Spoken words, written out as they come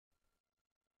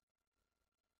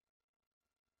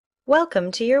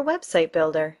Welcome to your website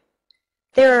builder.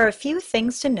 There are a few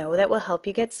things to know that will help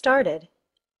you get started.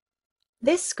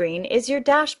 This screen is your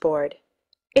dashboard.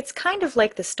 It's kind of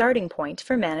like the starting point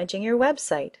for managing your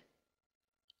website.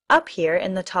 Up here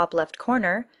in the top left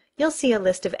corner, you'll see a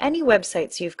list of any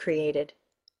websites you've created.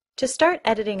 To start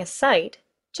editing a site,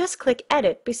 just click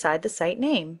Edit beside the site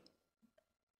name.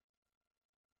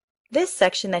 This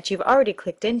section that you've already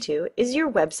clicked into is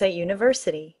your Website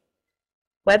University.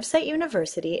 Website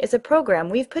University is a program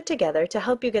we've put together to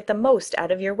help you get the most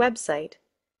out of your website.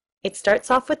 It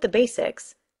starts off with the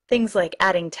basics, things like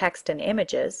adding text and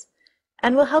images,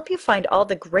 and will help you find all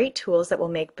the great tools that will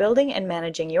make building and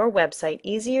managing your website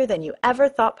easier than you ever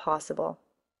thought possible.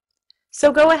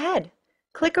 So go ahead,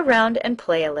 click around and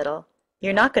play a little.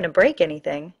 You're not going to break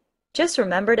anything. Just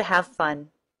remember to have fun.